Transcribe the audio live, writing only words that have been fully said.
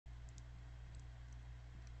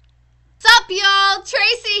y'all?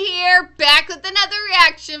 Tracy here, back with another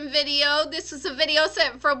reaction video. This was a video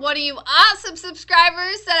sent from one of you awesome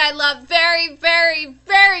subscribers that I love very, very,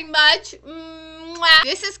 very much. Mwah.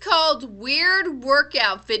 This is called Weird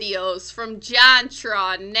Workout Videos from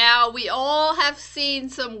JonTron. Now, we all have seen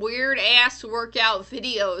some weird-ass workout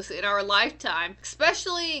videos in our lifetime.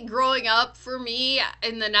 Especially growing up for me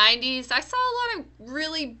in the 90s, I saw a lot of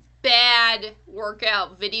really bad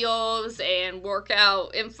workout videos and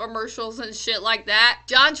workout infomercials and shit like that.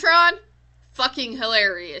 JonTron, fucking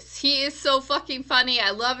hilarious. He is so fucking funny.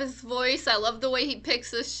 I love his voice. I love the way he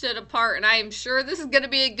picks this shit apart, and I am sure this is gonna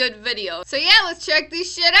be a good video. So yeah, let's check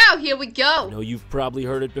this shit out. Here we go. I know you've probably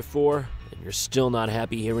heard it before, and you're still not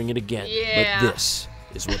happy hearing it again. Yeah. But this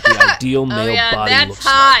is what the ideal male body looks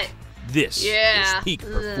hot. like. This is peak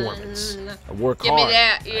performance. I work Give me hard,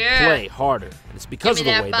 that. I play harder, and it's because of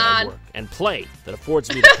the way that I work and play that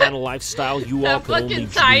affords me the kind of lifestyle you all can only dream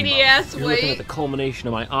of. Tiny ass You're looking at the culmination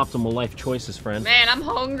of my optimal life choices, friend. Man, I'm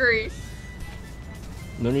hungry.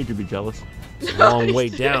 No need to be jealous. It's a long way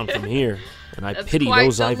down from here, and I pity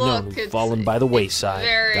those I've known who've fallen by the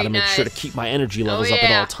wayside. Gotta make sure to keep my energy levels up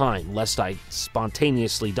at all time, lest I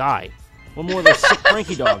spontaneously die. One more of those sick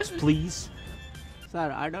cranky dogs, please.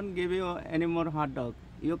 Sir, I don't give you any more hot dog.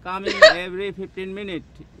 You come in every 15 minutes.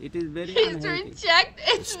 It is very unhealthy. It's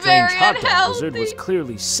the very strange hot dog unhealthy. wizard was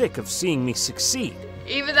clearly sick of seeing me succeed.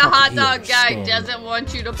 Even the hot dog guy doesn't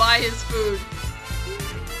want you to buy his food.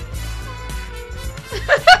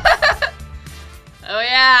 Oh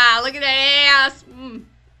yeah, look at that ass.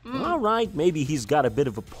 All right, maybe he's got a bit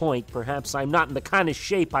of a point. Perhaps I'm not in the kind of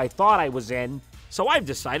shape I thought I was in. So I've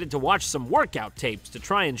decided to watch some workout tapes to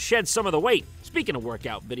try and shed some of the weight. Speaking of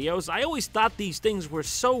workout videos, I always thought these things were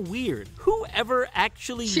so weird. Who ever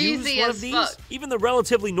actually used one of these? Even the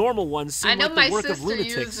relatively normal ones seem like the work of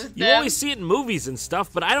lunatics. You always see it in movies and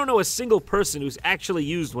stuff, but I don't know a single person who's actually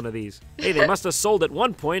used one of these. Hey, they must have sold at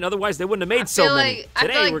one point, otherwise they wouldn't have made so many.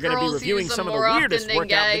 Today we're going to be reviewing some of the weirdest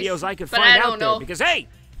workout videos I could find out there, because hey,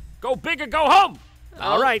 go big or go home!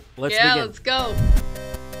 All right, let's begin. Yeah, let's go.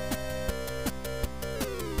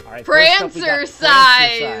 Right,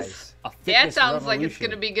 Prancercise. That sounds like it's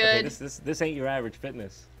gonna be good. Okay, this ain't your average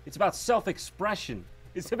fitness. It's about self-expression.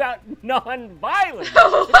 It's about non-violence.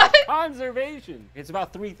 It's about conservation. It's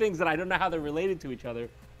about three things that I don't know how they're related to each other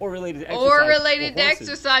or related to exercise or related to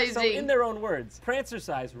exercising. So in their own words,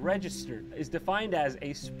 prancercise registered is defined as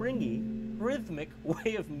a springy, rhythmic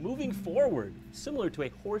way of moving forward, similar to a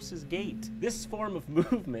horse's gait. This form of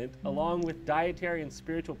movement, along with dietary and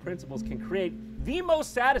spiritual principles, can create the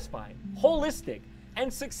most satisfying, holistic,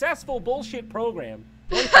 and successful bullshit program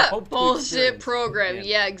one can hope to bullshit program, Man,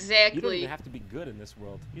 yeah, exactly. You don't even have to be good in this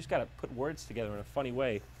world. You just gotta put words together in a funny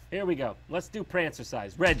way. Here we go. Let's do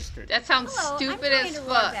prancercise. Registered. That sounds stupid as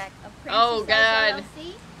fuck. Oh, God.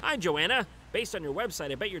 Hi, Joanna. Based on your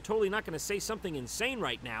website, I bet you're totally not gonna say something insane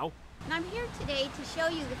right now. And I'm here today to show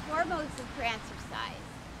you the 4 modes of prancercise.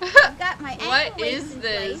 I've got my ankle weights in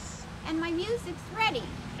place, and my music's ready.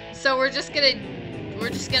 So we're just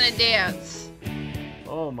gonna dance.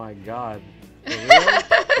 Oh my God. For real?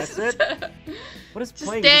 That's it? What is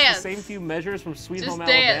playing? Is this the same few measures from Sweet Home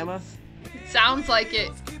Alabama? It sounds like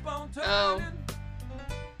it. Oh.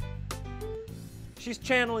 She's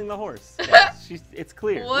channeling the horse. Yes, it's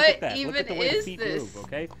clear. What Look at that. even Look at the way is the feet this? move,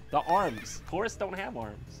 okay? The arms. Horses don't have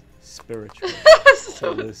arms. Spiritual.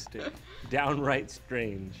 Holistic. Downright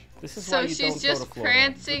strange. This is why you don't go to Florida. So she's just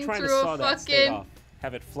prancing through a fucking...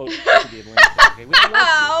 Have it float to the Atlantic. Okay? We don't want to.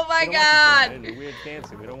 Oh my God! And weird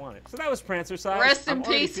dancing. We don't want it. So that was prancercise. Rest in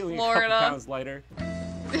peace, Florida. A couple pounds lighter.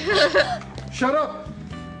 Shut up!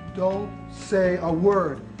 Don't say a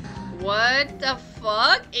word. What the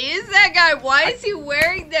fuck is that guy? Why is he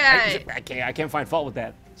wearing that? I can't find fault with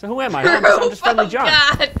that. So who am I? I'm just friendly John.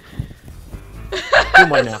 God. Who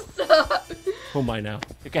am I now? Who am I now?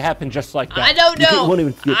 It can happen just like that. I don't know.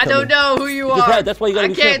 I don't know who you are. That's why you gotta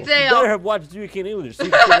be careful. Tell. You better have watched UK English so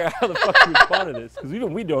you can figure out how the fuck to respond to this. Because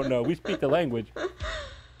even we don't know. We speak the language.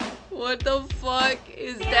 What the fuck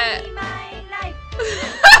is that?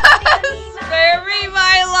 Spare me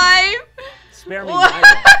my life. Spare me my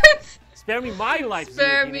life. Spare me my life.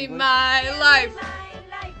 Spare me my life. Spare me my life.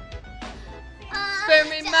 Spare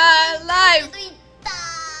me my life.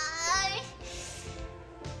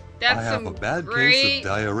 That's I have a bad case of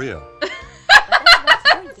diarrhea.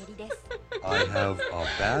 I have a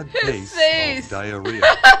bad case of diarrhea.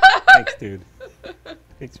 Thanks, dude.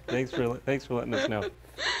 Thanks for letting us know.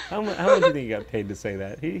 How much do you think you got paid to say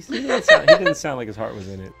that? He didn't sound like his heart was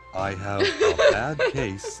in it. I have a bad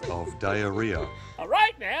case of diarrhea. All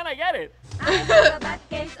right, man, I get it. I have a bad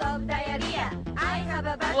case of diarrhea. I have a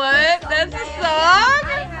What? That's a song?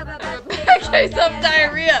 I have a bad case of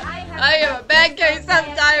diarrhea. I have a bad case of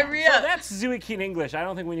diarrhea. So that's Zuikin English. I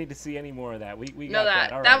don't think we need to see any more of that. We know got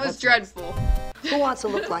that. All right, that was dreadful. Who wants to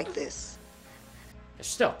look like this?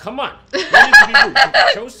 Estelle, come on. What do you need to be doing?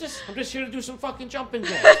 You chose this? I'm just here to do some fucking jumping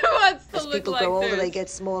jacks. Who wants to As look people like grow older, this? they get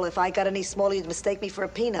smaller. If I got any smaller, you'd mistake me for a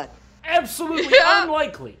peanut. Absolutely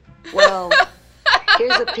unlikely. Well,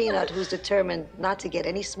 here's a peanut who's determined not to get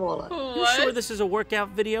any smaller. You sure this is a workout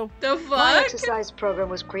video? The My fuck? exercise program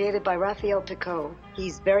was created by Raphael Picot.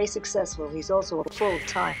 He's very successful. He's also a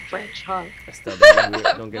full-time French hunk. Estelle,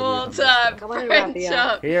 don't get weird. Full-time Come on in, French Raphael.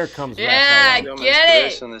 hunk. Here comes Yeah, Raphael.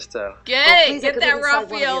 get it. Get it. please, Get I could that live inside one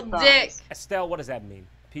of Raphael your dick. thighs. Estelle, what does that mean?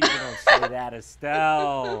 People don't say that,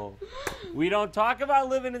 Estelle. We don't talk about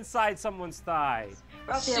living inside someone's thigh.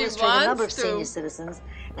 Raphael She has trained a number of wants to. senior citizens.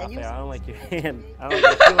 And Raphael, I don't like your hand. I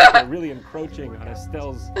feel like you're really encroaching on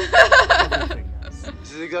Estelle's everything.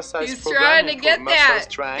 He's trying to get that.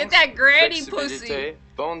 Get that granny pussy.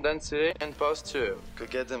 Bone density and posture. Go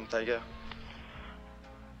get them, Tiger.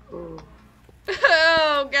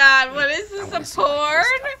 Oh God, what is this? A porn?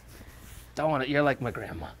 Don't want it. You're like my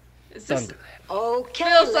grandma. Is Don't this? do that. Okay,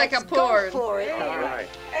 Feels like let's a go porn. for it. All right.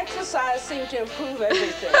 Exercise seems to improve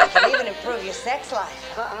everything. It can even improve your sex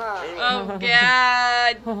life. Oh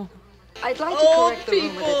God. I'd like to Old correct the rumor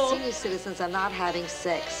people. that senior citizens are not having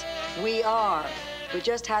sex. We are. We're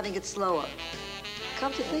just having it slower.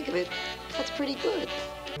 Come to think of it, that's pretty good.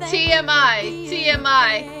 TMI.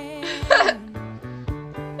 TMI.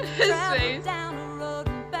 His face.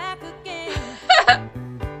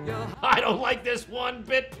 I don't like this one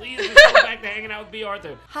bit. Please just go back to hanging out with B.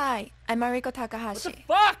 Arthur. Hi, I'm Mariko Takahashi.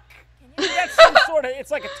 Fuck! That's some sort of,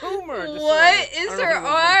 it's like a tumor. disorder. What I is don't know her if anyone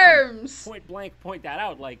can arms? Point blank, point that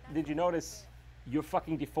out. Like, did you notice you're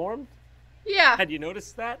fucking deformed? Yeah. Had you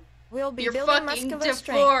noticed that? We'll be You're building fucking muscular strength.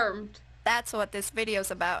 deformed. That's what this video's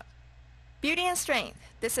about. Beauty and strength.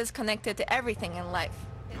 This is connected to everything in life.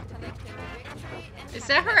 It's connected to victory and Is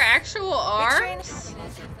that her actual victory and arms?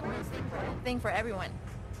 happiness is the most important thing for everyone.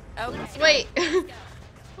 Oh, Wait.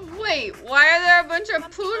 Wait, why are there a bunch of I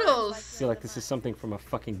poodles? feel like this is something from a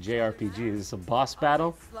fucking JRPG. Is this a boss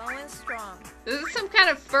battle? slow and strong. This is some kind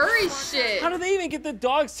of furry shit. How do they even get the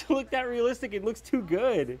dogs to look that realistic? It looks too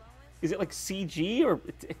good. Is it like CG or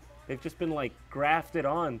they've just been like grafted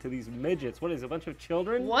on to these midgets? What is it, a bunch of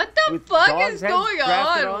children? What the with fuck dogs' is heads going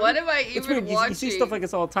grafted on? What am I It's even weird. You watching? see stuff like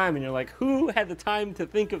this all the time and you're like, who had the time to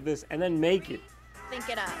think of this and then make it? Think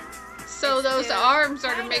it up. So those arms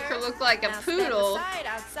are to make her look like a Now step poodle. aside,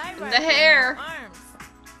 outside And right the for your hair. arms.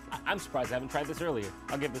 I'm surprised I haven't tried this earlier.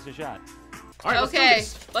 I'll give this a shot. All right, Okay,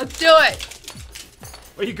 let's do this. let's do it.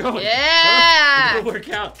 Where you going? Yeah. Huh? Go work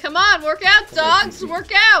out. Come on, work out, dogs,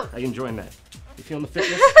 work out. How you enjoying that? You feeling the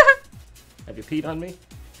fitness? Have you peed on me?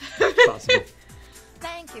 Possible.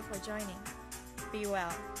 Thank you for joining. Be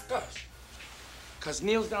well. Cause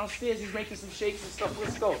Neil's downstairs, he's making some shakes and stuff.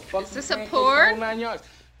 Let's go. Fuck Is some this a pancakes, porn? the whole 9 yards.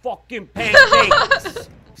 Fucking pancakes.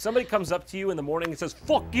 Somebody comes up to you in the morning and says,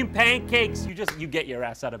 fucking pancakes. You get your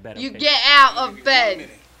ass out of bed. You okay? get out of bed.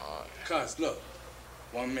 Cuz, look.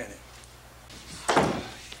 1 minute.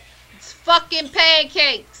 It's fucking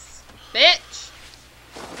pancakes, bitch.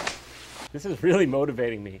 This is really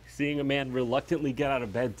motivating me. Seeing a man reluctantly get out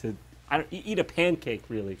of bed to eat a pancake,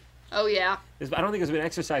 really. Oh yeah. I don't think there's been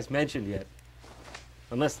exercise mentioned yet.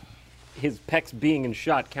 Unless his pecs being in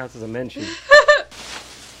shot counts as a mention.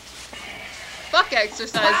 Fuck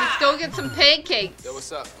exercise. Let's go get some pancakes. Yo,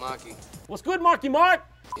 what's up, Marky? What's good, Marky Mark?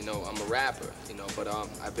 You know, I'm a rapper, but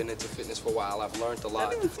I've been into fitness for a while. I've learned a That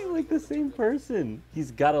lot. doesn't seem like the same person.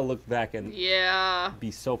 He's got to look back and Yeah.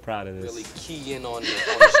 be so proud of this. Really key in on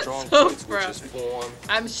the strong So points, which proud. is form.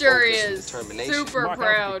 I'm sure he focus, and is. determination. Super Mark, I don't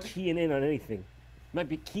think proud. you're keying in on anything. You might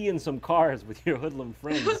be keying some cars with your hoodlum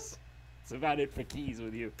friends. That's about it for keys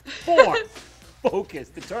with you. Form, focus,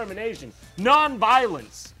 determination,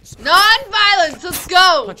 non-violence. Non-violence. Let's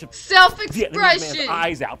go. Bunch of Vietnamese Self-expression. man's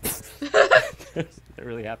eyes out. That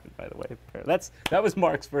really happened, by the way. That was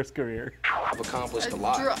Mark's first career. I've accomplished a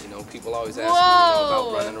lot. People always ask me Whoa.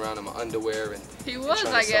 about running around in my underwear and He and was,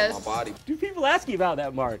 trying I to sell guess. my body. Do people ask you about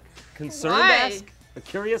that, Mark? Concerned Why? ask? A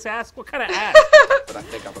curious ask? What kind of ask? But I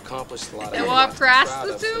think I've accomplished a lot. They I want got to be proud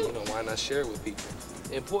of, prostitute? so, why not share it with people?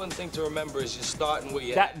 The important thing to remember is you're starting where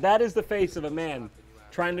you're at. That is the face of a man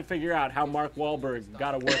trying to figure out how Mark Wahlberg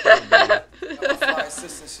got a workout video. My fly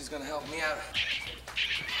assistant, she's gonna help me out.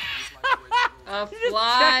 A check her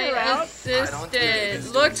fly out?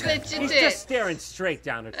 assistant. Look at your He's tits. just staring straight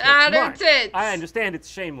down her tits. At her Mark, tits. I understand it's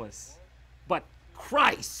shameless, but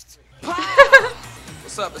Christ.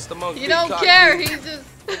 What's up? It's the most You big don't cock care. dude. He's just.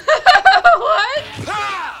 What?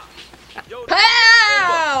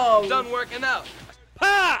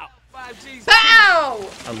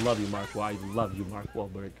 I love you, Mark. I love you, Mark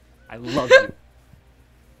Wahlberg. I love you.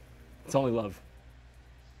 It's only love.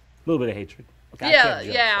 A little bit of hatred. Okay, I can't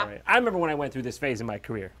be jealous, all right? I remember when I went through this phase in my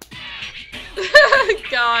career.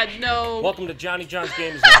 God, no. Welcome to Johnny John's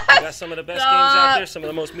Games Zone. We got some of the best games out there, some of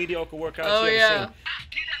the most mediocre workouts you've ever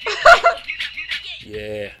seen.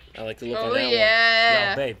 Yeah, I like the look on that one.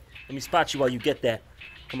 Yeah, babe. Let me spot you while you get that.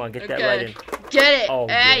 Come on, get that right in. Get it. Oh,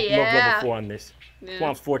 yeah. Love level 4 on this.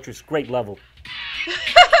 Swamp Fortress, great level.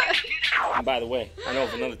 And by the way, I know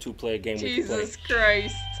of another 2-player game we can play. Jesus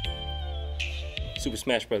Christ. Super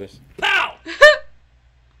Smash Brothers. Pow!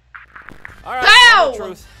 All right, Pow!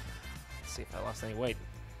 Truth. Let's see if I lost any weight.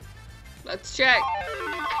 Let's check.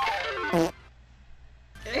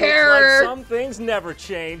 Error. Like some things never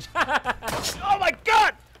change. Oh my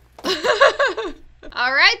God!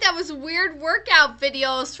 Alright, that was weird workout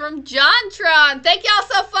videos from JonTron. Thank y'all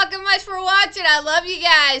so fucking much for watching. I love you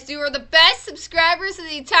guys. You are the best subscribers in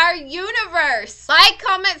the entire universe. Like,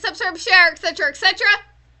 comment, subscribe, share, etc., etc.